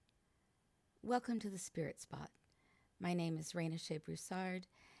Welcome to the Spirit Spot. My name is Raina Shea Broussard,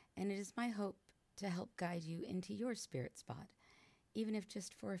 and it is my hope to help guide you into your spirit spot, even if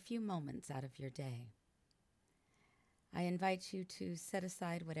just for a few moments out of your day. I invite you to set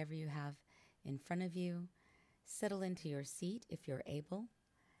aside whatever you have in front of you, settle into your seat if you're able,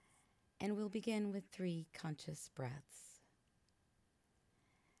 and we'll begin with 3 conscious breaths.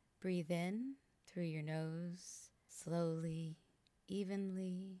 Breathe in through your nose, slowly,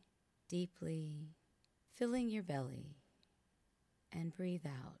 evenly, deeply, filling your belly, and breathe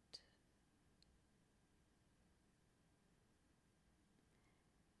out.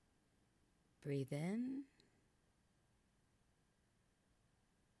 Breathe in.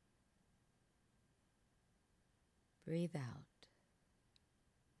 Breathe out.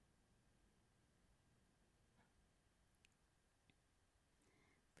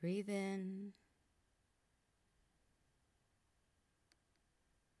 Breathe in.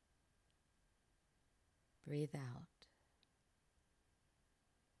 Breathe out.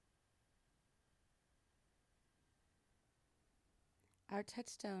 Our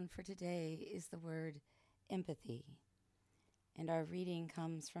touchstone for today is the word empathy, and our reading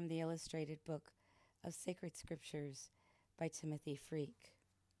comes from the illustrated book of Sacred Scriptures by Timothy Freke.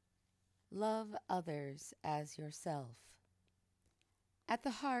 Love others as yourself. At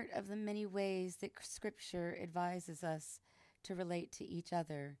the heart of the many ways that Scripture advises us to relate to each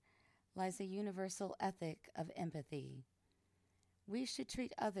other lies a universal ethic of empathy. We should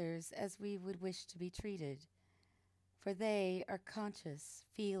treat others as we would wish to be treated, for they are conscious,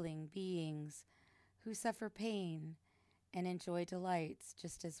 feeling beings who suffer pain and enjoy delights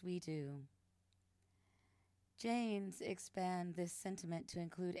just as we do. Jains expand this sentiment to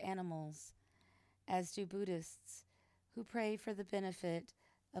include animals, as do Buddhists, who pray for the benefit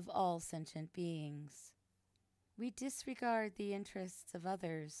of all sentient beings. We disregard the interests of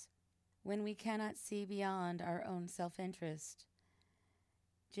others when we cannot see beyond our own self-interest.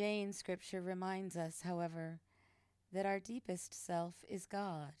 Jain scripture reminds us, however, that our deepest self is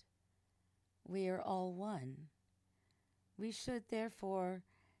God. We are all one. We should, therefore,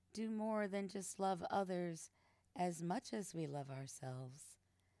 do more than just love others as much as we love ourselves.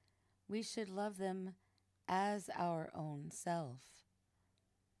 We should love them as our own self.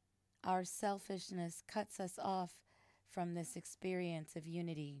 Our selfishness cuts us off from this experience of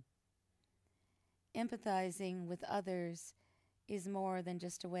unity. Empathizing with others is more than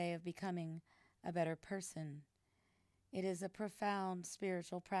just a way of becoming a better person. It is a profound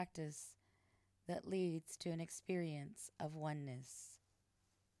spiritual practice that leads to an experience of oneness.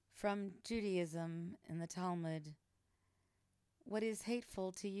 From Judaism in the Talmud, what is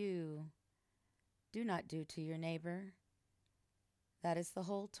hateful to you, do not do to your neighbor. That is the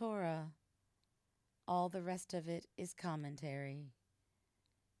whole Torah. All the rest of it is commentary.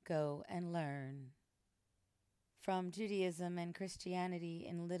 Go and learn. From Judaism and Christianity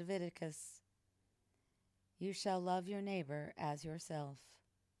in Leviticus, you shall love your neighbor as yourself.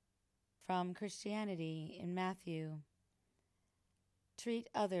 From Christianity in Matthew, treat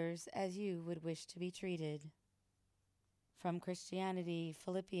others as you would wish to be treated. From Christianity,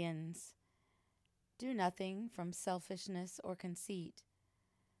 Philippians, do nothing from selfishness or conceit,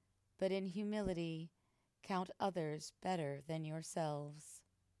 but in humility count others better than yourselves.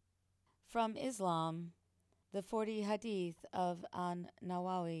 From Islam, the 40 Hadith of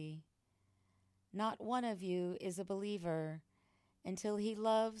An-Nawawi, not one of you is a believer until he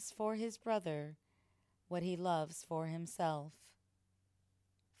loves for his brother what he loves for himself.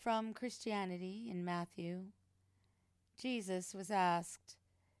 From Christianity in Matthew, Jesus was asked,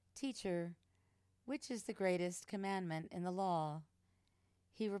 Teacher, which is the greatest commandment in the law?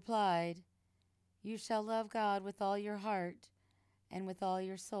 He replied, You shall love God with all your heart, and with all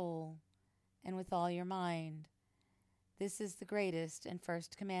your soul, and with all your mind. This is the greatest and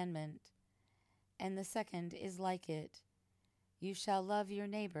first commandment. And the second is like it. You shall love your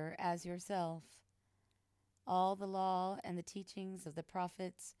neighbor as yourself. All the law and the teachings of the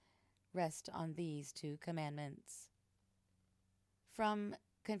prophets rest on these 2 commandments. From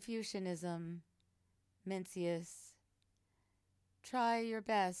Confucianism, Mencius, try your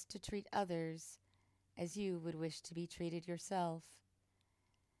best to treat others as you would wish to be treated yourself,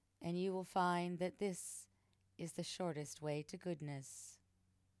 and you will find that this is the shortest way to goodness.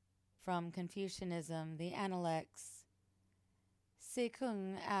 From Confucianism, the Analects, Se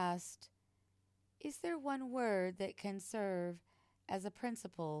Kung asked, Is there one word that can serve as a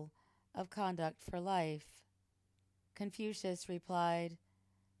principle of conduct for life? Confucius replied,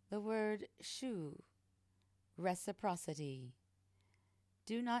 the word shu, reciprocity.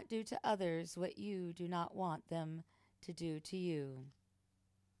 Do not do to others what you do not want them to do to you.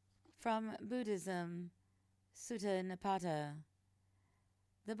 From Buddhism, Sutta Nipata.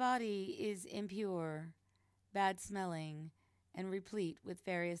 The body is impure, bad-smelling, and replete with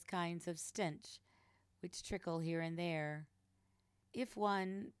various kinds of stench, which trickle here and there. If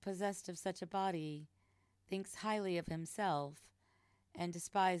one, possessed of such a body, thinks highly of himself and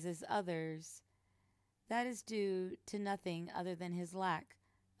despises others, that is due to nothing other than his lack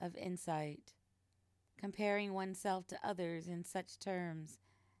of insight. Comparing oneself to others in such terms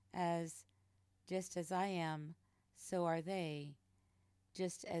as, just as I am, so are they.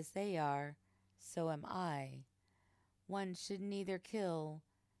 Just as they are, so am I. One should neither kill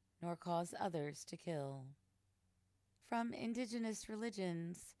nor cause others to kill. From Indigenous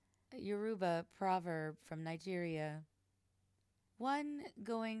Religions, a Yoruba proverb from Nigeria. One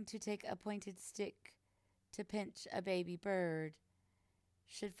going to take a pointed stick to pinch a baby bird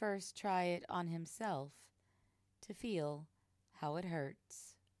should first try it on himself to feel how it hurts.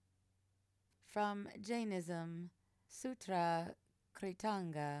 From Jainism, Sutra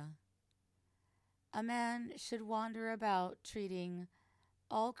Kritanga. A man should wander about treating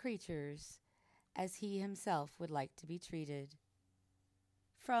all creatures as he himself would like to be treated.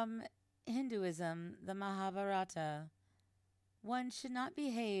 From Hinduism, the Mahabharata. One should not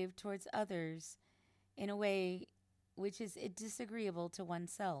behave towards others in a way which is disagreeable to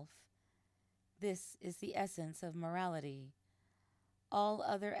oneself. This is the essence of morality. All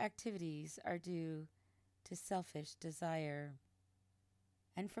other activities are due to selfish desire.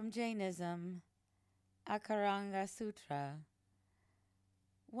 And from Jainism, Akaranga Sutra.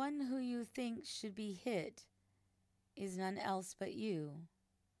 One who you think should be hit is none else but you.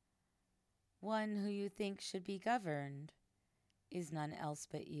 One who you think should be governed is none else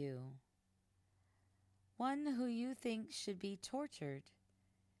but you. One who you think should be tortured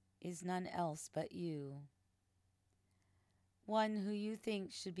is none else but you. One who you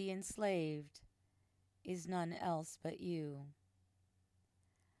think should be enslaved is none else but you.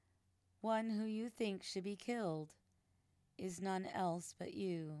 One who you think should be killed is none else but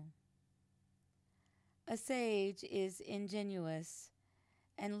you. A sage is ingenuous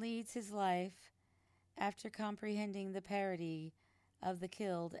and leads his life after comprehending the parity of the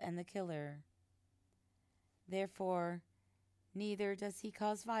killed and the killer. Therefore, neither does he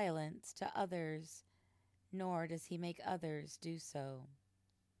cause violence to others, nor does he make others do so.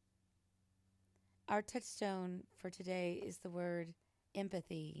 Our touchstone for today is the word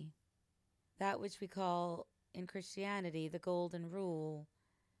empathy. That which we call in Christianity the Golden Rule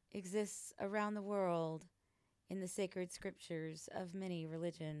exists around the world in the sacred scriptures of many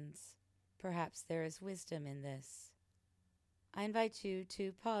religions. Perhaps there is wisdom in this. I invite you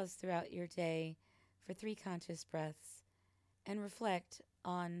to pause throughout your day for 3 conscious breaths and reflect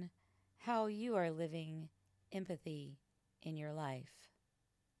on how you are living empathy in your life.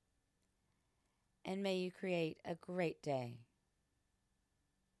 And may you create a great day.